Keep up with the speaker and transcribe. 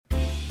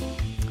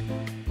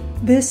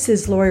This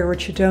is Lori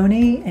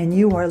Ricciardoni, and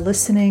you are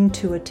listening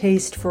to A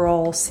Taste for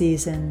All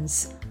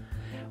Seasons.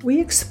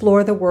 We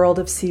explore the world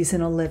of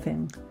seasonal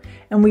living,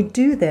 and we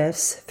do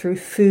this through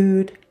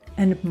food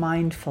and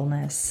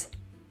mindfulness.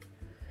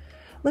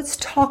 Let's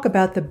talk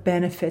about the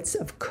benefits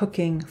of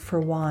cooking for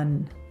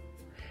one.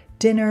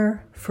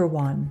 Dinner for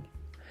one.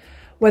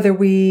 Whether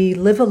we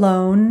live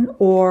alone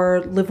or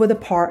live with a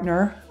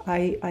partner,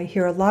 I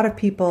hear a lot of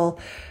people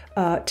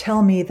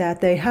tell me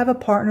that they have a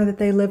partner that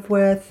they live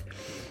with,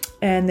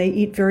 and they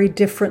eat very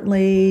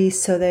differently,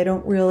 so they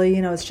don't really,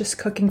 it's just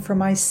cooking for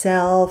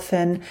myself,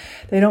 and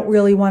they don't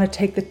really want to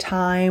take the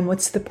time.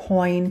 What's the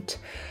point?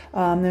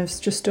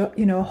 There's just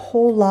a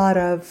whole lot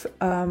of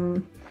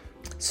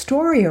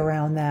story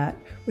around that,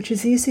 which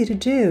is easy to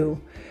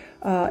do.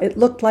 It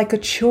looked like a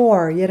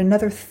chore, yet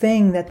another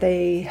thing that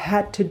they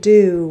had to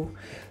do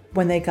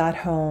when they got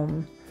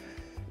home.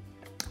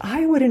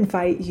 I would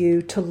invite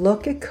you to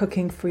look at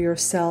cooking for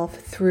yourself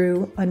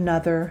through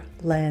another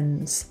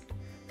lens.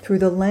 Through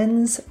the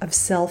lens of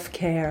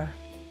self-care,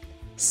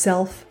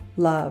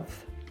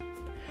 self-love.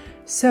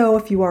 So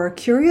if you are a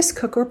curious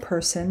cooker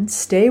person,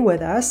 stay with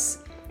us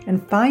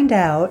and find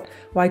out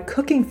why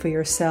cooking for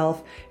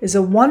yourself is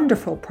a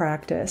wonderful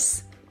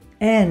practice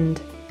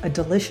and a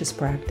delicious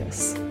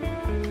practice.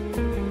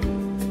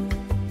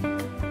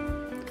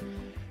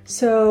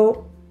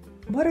 So,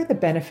 what are the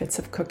benefits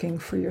of cooking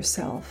for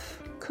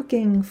yourself?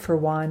 Cooking for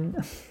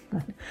one.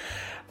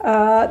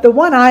 The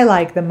one I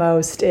like the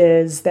most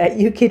is that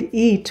you could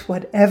eat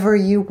whatever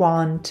you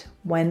want,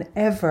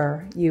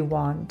 whenever you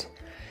want.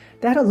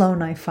 That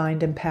alone I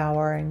find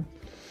empowering.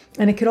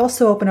 And it could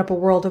also open up a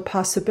world of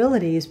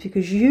possibilities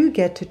because you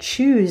get to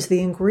choose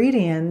the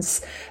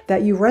ingredients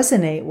that you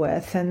resonate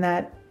with and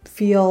that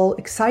feel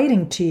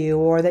exciting to you,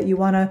 or that you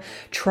want to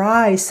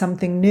try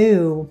something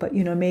new, but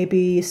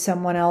maybe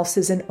someone else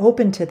isn't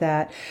open to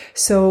that.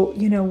 So,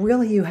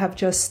 really you have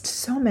just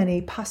so many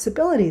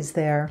possibilities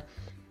there.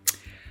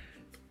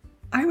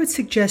 I would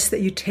suggest that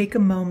you take a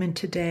moment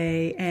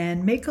today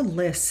and make a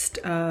list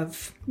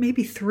of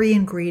maybe 3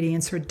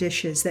 ingredients or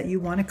dishes that you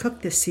want to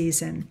cook this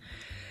season.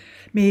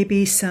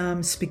 Maybe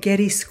some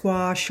spaghetti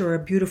squash or a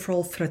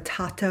beautiful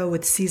frittata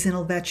with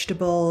seasonal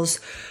vegetables,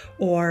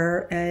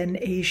 or an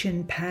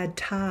Asian pad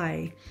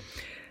thai.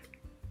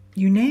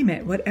 You name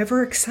it,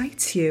 whatever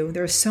excites you.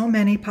 There are so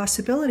many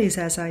possibilities,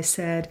 as I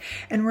said.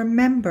 And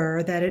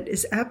remember that it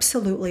is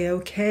absolutely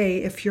okay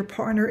if your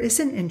partner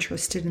isn't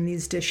interested in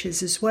these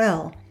dishes as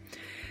well.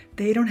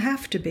 They don't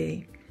have to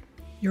be.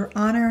 You're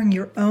honoring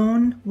your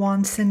own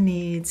wants and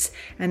needs,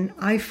 and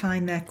I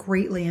find that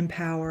greatly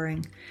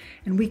empowering.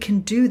 And we can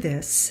do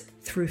this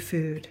through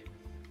food.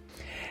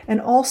 And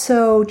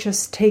also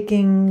just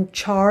taking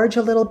charge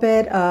a little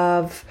bit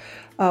of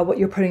what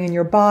you're putting in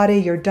your body,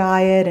 your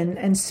diet,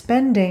 and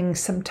spending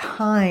some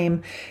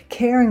time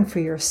caring for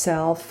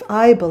yourself,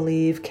 I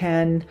believe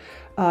can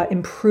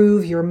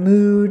improve your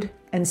mood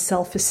and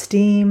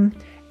self-esteem,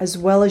 as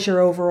well as your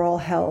overall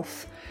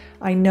health.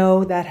 I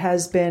know that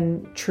has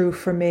been true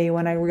for me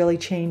when I really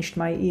changed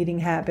my eating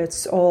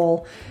habits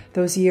all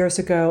those years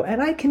ago.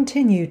 And I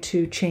continue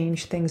to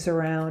change things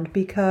around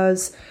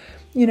because,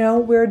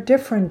 we're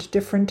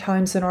different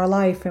times in our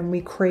life, and we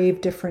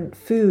crave different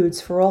foods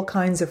for all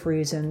kinds of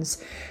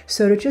reasons.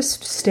 So to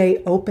just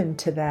stay open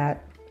to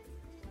that.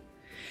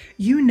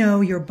 You know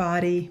your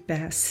body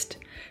best.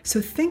 So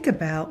think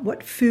about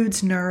what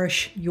foods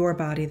nourish your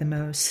body the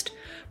most.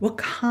 What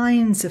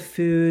kinds of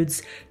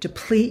foods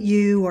deplete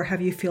you or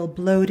have you feel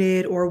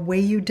bloated or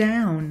weigh you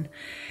down?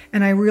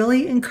 And I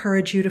really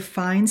encourage you to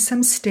find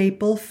some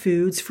staple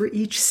foods for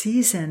each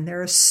season.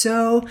 There are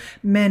so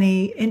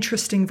many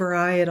interesting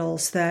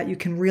varietals that you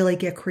can really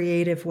get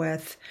creative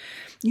with.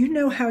 You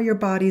know how your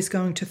body's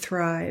going to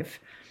thrive.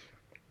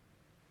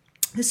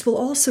 This will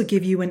also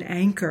give you an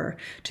anchor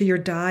to your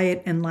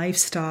diet and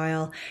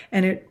lifestyle,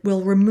 and it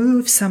will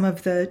remove some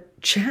of the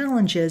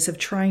challenges of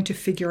trying to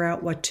figure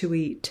out what to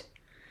eat.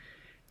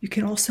 You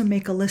can also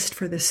make a list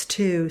for this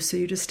too, so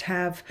you just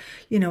have,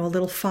 a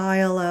little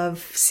file of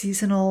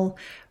seasonal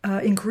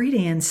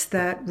ingredients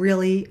that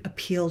really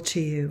appeal to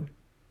you.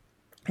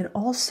 And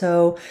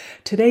also,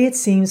 today it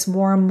seems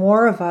more and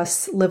more of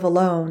us live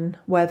alone,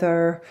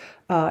 whether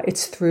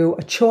it's through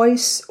a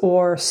choice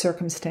or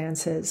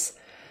circumstances.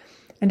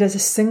 And as a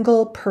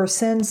single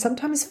person,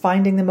 sometimes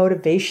finding the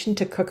motivation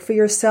to cook for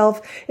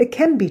yourself, it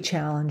can be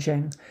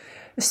challenging,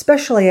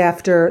 especially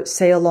after,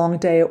 say, a long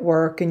day at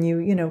work and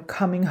you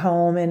coming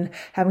home and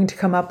having to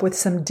come up with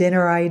some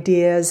dinner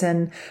ideas,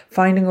 and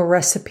finding a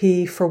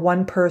recipe for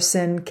one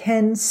person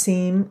can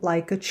seem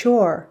like a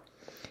chore,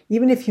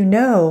 even if you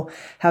know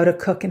how to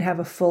cook and have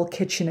a full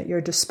kitchen at your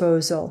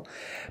disposal.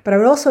 But I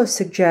would also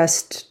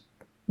suggest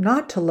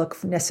not to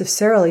look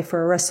necessarily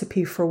for a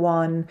recipe for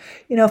one.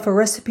 If a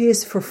recipe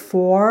is for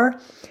 4,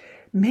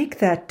 make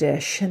that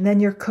dish, and then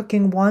you're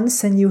cooking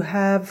once and you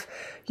have,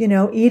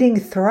 eating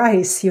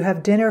thrice. You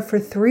have dinner for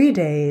 3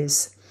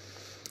 days.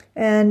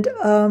 And,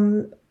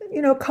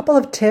 a couple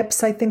of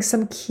tips, I think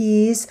some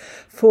keys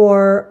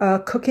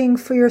for cooking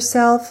for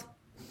yourself.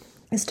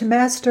 is to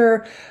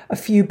master a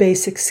few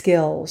basic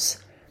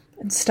skills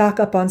and stock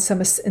up on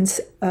some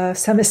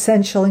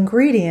essential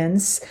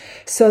ingredients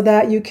so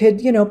that you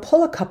could,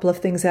 pull a couple of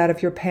things out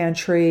of your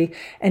pantry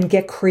and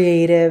get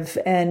creative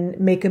and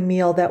make a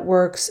meal that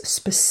works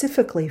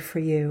specifically for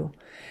you.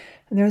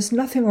 And there's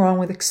nothing wrong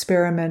with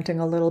experimenting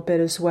a little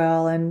bit as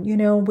well. And,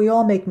 we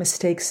all make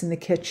mistakes in the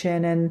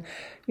kitchen, and,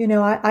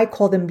 I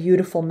call them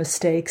beautiful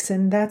mistakes,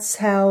 and that's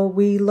how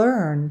we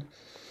learn.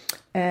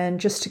 And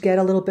just to get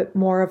a little bit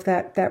more of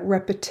that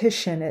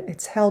repetition,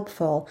 it's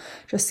helpful.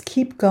 Just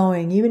keep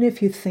going, even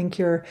if you think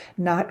you're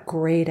not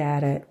great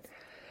at it.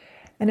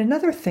 And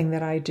another thing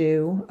that I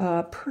do,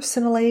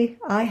 personally,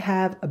 I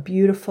have a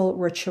beautiful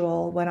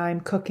ritual when I'm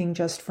cooking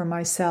just for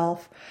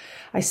myself.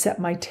 I set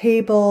my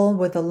table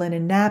with a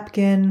linen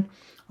napkin.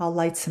 I'll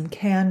light some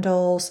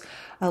candles.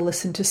 I'll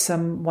listen to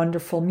some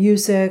wonderful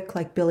music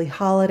like Billie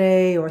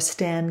Holiday or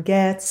Stan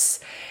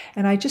Getz.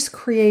 And I just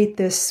create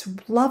this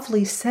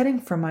lovely setting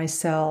for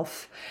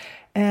myself.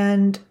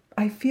 And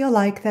I feel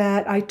like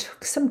that I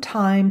took some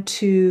time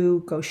to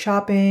go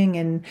shopping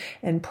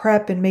and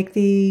prep and make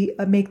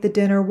the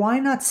dinner. Why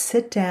not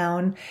sit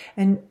down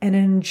and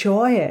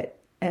enjoy it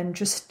and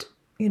just,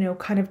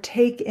 kind of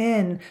take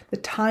in the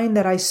time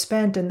that I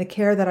spent and the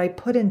care that I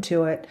put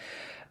into it.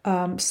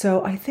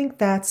 So I think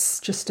that's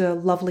just a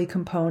lovely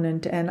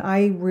component, and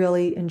I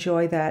really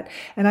enjoy that.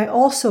 And I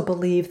also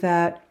believe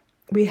that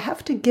we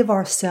have to give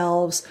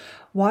ourselves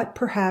what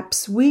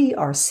perhaps we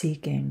are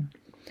seeking.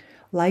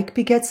 Like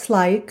begets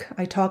like.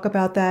 I talk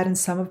about that in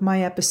some of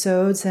my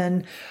episodes,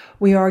 and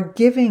we are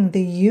giving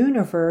the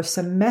universe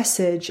a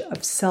message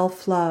of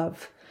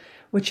self-love,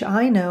 which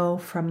I know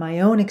from my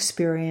own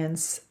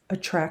experience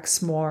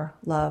attracts more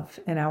love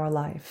in our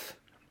life.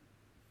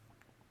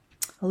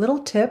 A little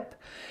tip,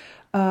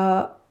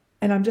 and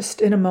I'm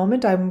just in a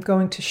moment, I'm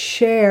going to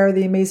share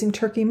the amazing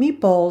turkey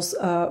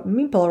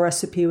meatball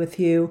recipe with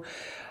you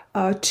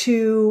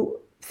to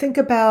think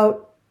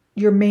about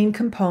your main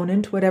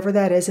component, whatever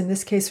that is. In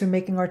this case, we're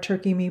making our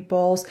turkey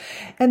meatballs,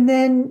 and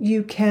then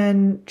you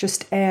can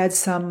just add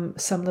some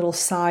little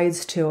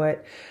sides to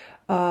it.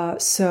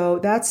 So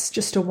that's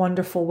just a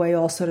wonderful way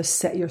also to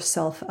set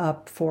yourself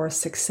up for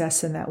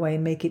success in that way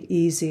and make it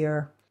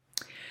easier.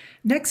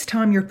 Next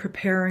time you're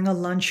preparing a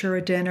lunch or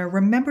a dinner,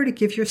 remember to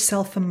give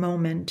yourself a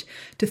moment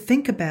to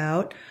think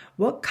about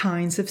what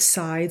kinds of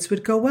sides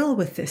would go well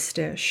with this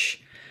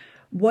dish.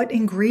 What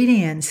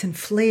ingredients and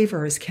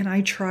flavors can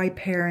I try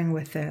pairing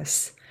with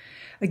this?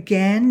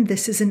 Again,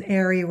 this is an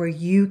area where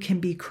you can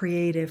be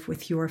creative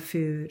with your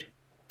food.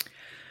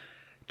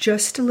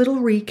 Just a little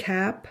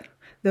recap.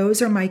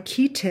 Those are my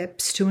key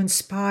tips to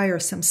inspire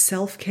some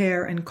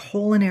self-care and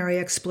culinary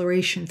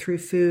exploration through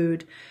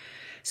food.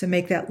 So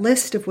make that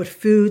list of what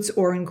foods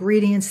or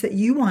ingredients that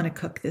you want to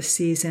cook this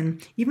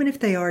season, even if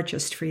they are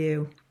just for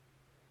you.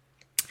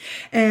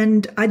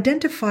 And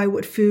identify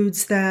what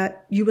foods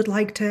that you would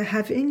like to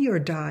have in your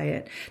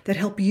diet that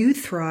help you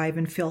thrive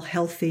and feel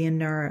healthy and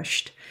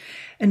nourished.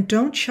 And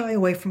don't shy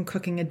away from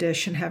cooking a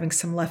dish and having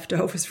some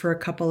leftovers for a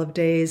couple of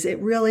days. It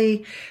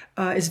really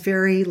is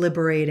very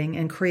liberating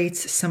and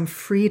creates some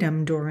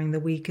freedom during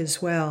the week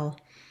as well.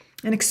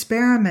 And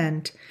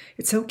experiment.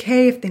 It's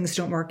okay if things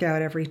don't work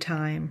out every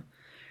time.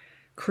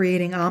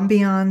 Creating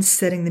ambiance,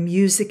 setting the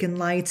music and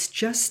lights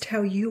just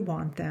how you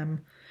want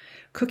them.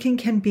 Cooking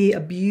can be a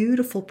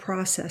beautiful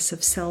process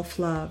of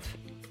self-love.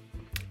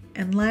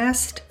 And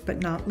last but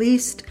not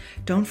least,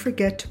 don't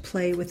forget to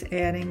play with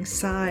adding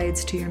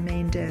sides to your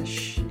main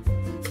dish.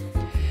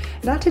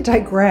 Not to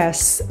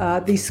digress,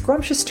 the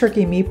scrumptious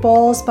turkey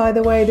meatballs, by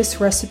the way,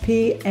 this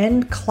recipe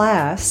and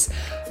class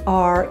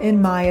are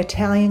in my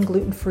Italian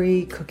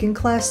gluten-free cooking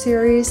class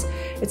series.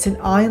 It's an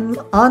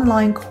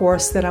online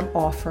course that I'm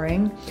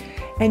offering.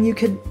 And you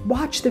can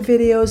watch the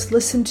videos,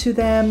 listen to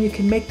them, you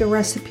can make the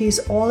recipes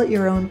all at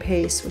your own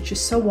pace, which is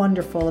so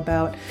wonderful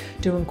about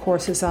doing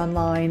courses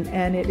online.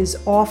 And it is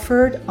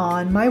offered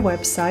on my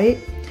website,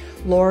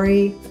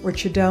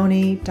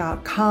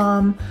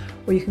 lauriericcardoni.com,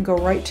 or you can go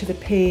right to the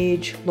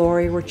page,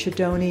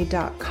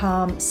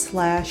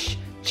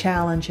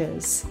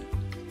 lauriericcardoni.com/challenges.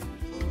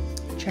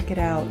 Check it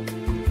out.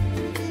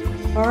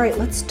 All right,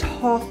 let's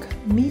talk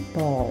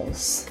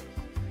meatballs.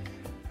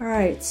 All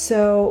right,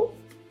 so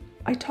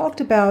I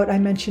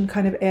mentioned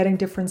kind of adding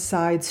different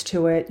sides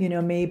to it,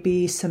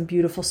 maybe some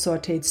beautiful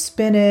sauteed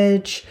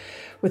spinach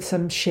with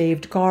some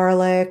shaved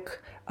garlic,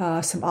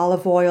 some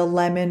olive oil,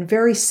 lemon,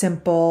 very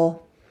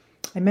simple.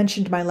 I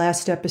mentioned in my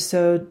last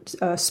episode,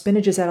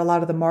 spinach is at a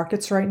lot of the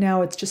markets right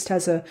now. It just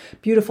has a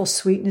beautiful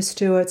sweetness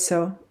to it,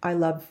 so I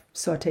love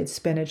sauteed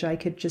spinach. I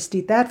could just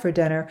eat that for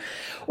dinner.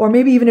 Or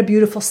maybe even a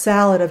beautiful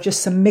salad of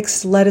just some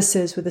mixed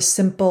lettuces with a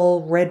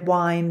simple red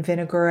wine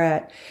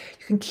vinaigrette.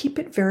 You can keep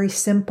it very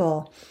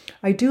simple.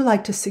 I do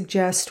like to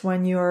suggest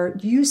when you're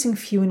using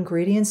few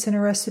ingredients in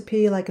a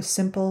recipe, like a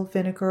simple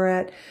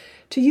vinaigrette,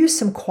 to use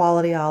some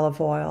quality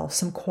olive oil,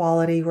 some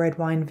quality red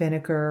wine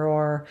vinegar,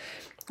 or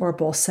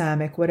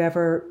balsamic,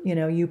 whatever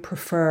you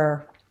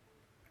prefer.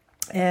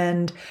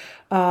 And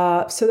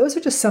so those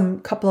are just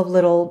some couple of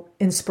little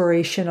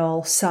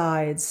inspirational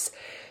sides.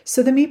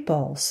 So the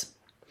meatballs.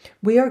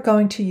 We are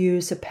going to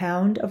use a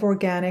pound of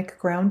organic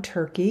ground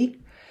turkey,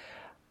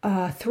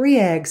 3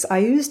 eggs. I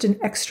used an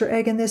extra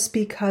egg in this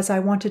because I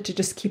wanted to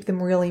just keep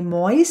them really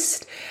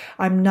moist.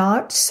 I'm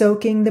not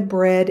soaking the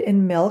bread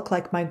in milk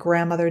like my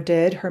grandmother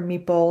did. Her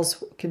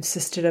meatballs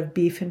consisted of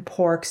beef and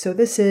pork. So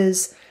this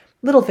is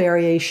a little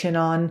variation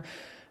on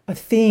a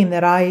theme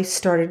that I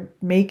started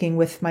making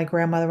with my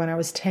grandmother when I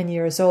was 10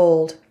 years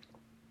old.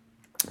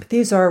 But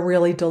these are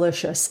really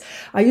delicious.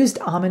 I used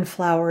almond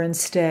flour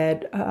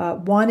instead.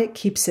 One, it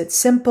keeps it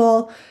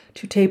simple.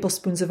 2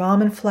 tablespoons of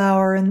almond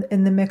flour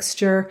in the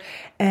mixture.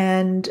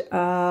 And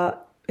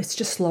it's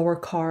just lower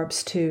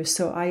carbs too.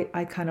 So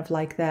I kind of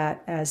like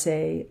that as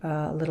a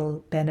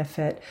little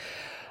benefit.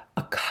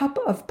 A cup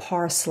of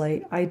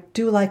parsley. I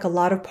do like a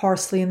lot of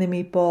parsley in the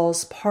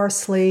meatballs.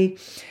 Parsley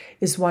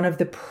is one of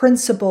the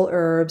principal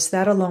herbs,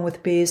 that along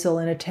with basil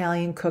in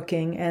Italian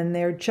cooking. And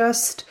they're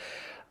just...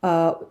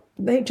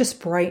 they just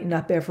brighten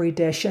up every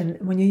dish. And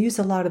when you use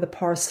a lot of the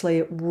parsley,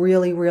 it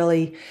really,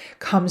 really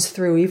comes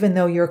through. Even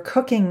though you're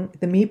cooking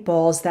the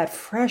meatballs, that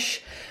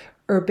fresh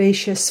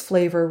herbaceous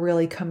flavor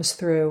really comes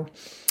through.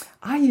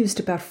 I used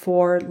about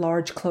 4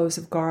 large cloves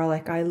of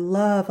garlic. I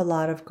love a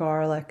lot of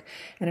garlic,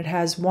 and it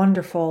has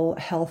wonderful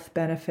health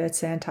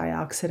benefits,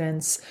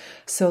 antioxidants.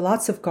 So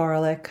lots of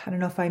garlic. I don't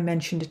know if I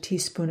mentioned a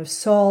teaspoon of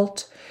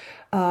salt,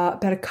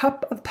 about a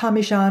cup of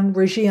Parmesan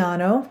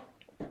Reggiano,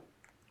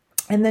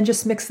 and then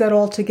just mix that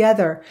all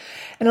together.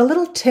 And a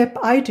little tip,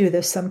 I do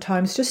this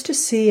sometimes just to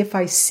see if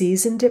I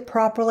seasoned it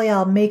properly.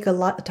 I'll make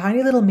a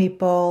tiny little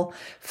meatball,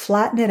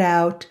 flatten it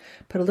out,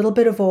 put a little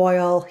bit of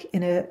oil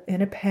in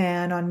a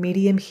pan on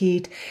medium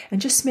heat,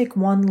 and just make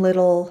one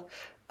little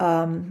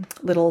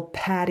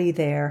patty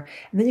there.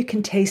 And then you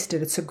can taste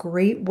it. It's a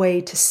great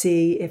way to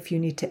see if you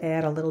need to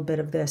add a little bit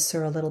of this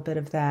or a little bit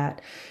of that.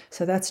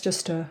 So that's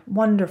just a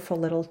wonderful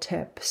little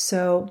tip.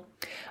 So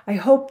I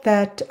hope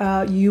that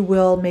you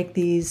will make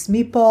these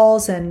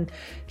meatballs and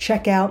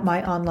check out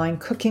my online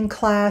cooking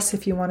class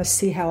if you want to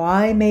see how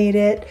I made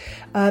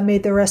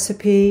the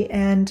recipe.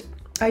 And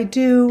I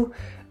do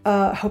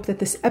hope that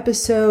this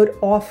episode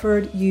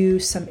offered you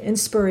some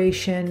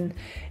inspiration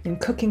in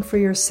cooking for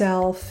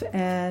yourself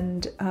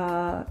and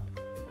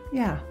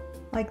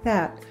like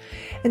that.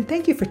 And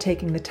thank you for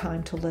taking the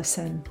time to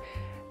listen.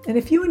 And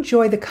if you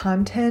enjoy the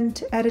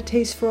content at A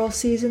Taste for All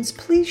Seasons,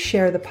 please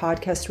share the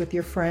podcast with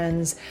your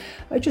friends.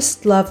 I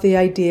just love the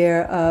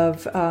idea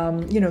of,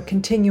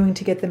 continuing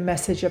to get the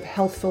message of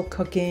healthful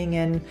cooking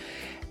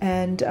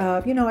and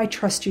I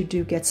trust you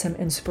do get some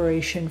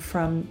inspiration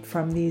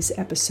from these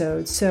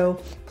episodes.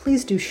 So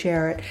please do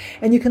share it.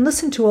 And you can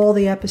listen to all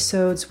the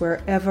episodes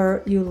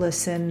wherever you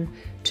listen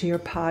to your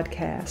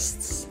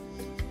podcasts.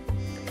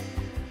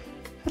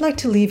 I'd like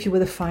to leave you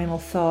with a final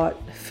thought.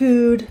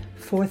 Food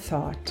for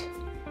thought.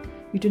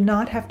 You do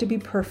not have to be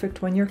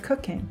perfect when you're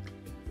cooking.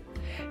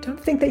 Don't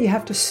think that you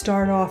have to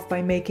start off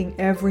by making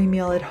every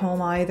meal at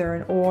home either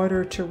in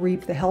order to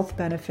reap the health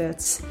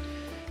benefits.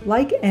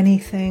 Like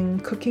anything,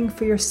 cooking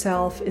for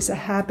yourself is a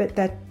habit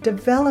that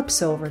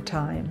develops over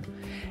time,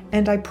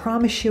 and I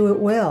promise you it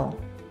will.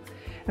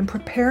 And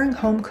preparing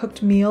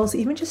home-cooked meals,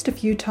 even just a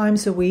few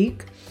times a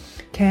week,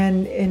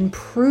 can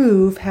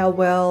improve how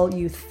well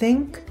you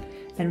think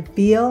and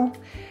feel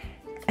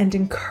and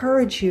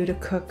encourage you to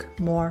cook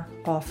more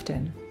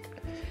often.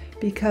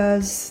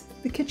 Because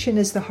the kitchen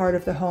is the heart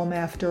of the home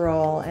after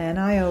all, and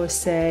I always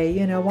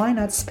say, why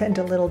not spend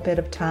a little bit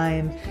of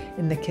time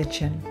in the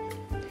kitchen?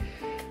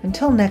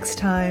 Until next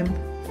time,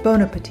 buon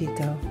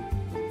appetito.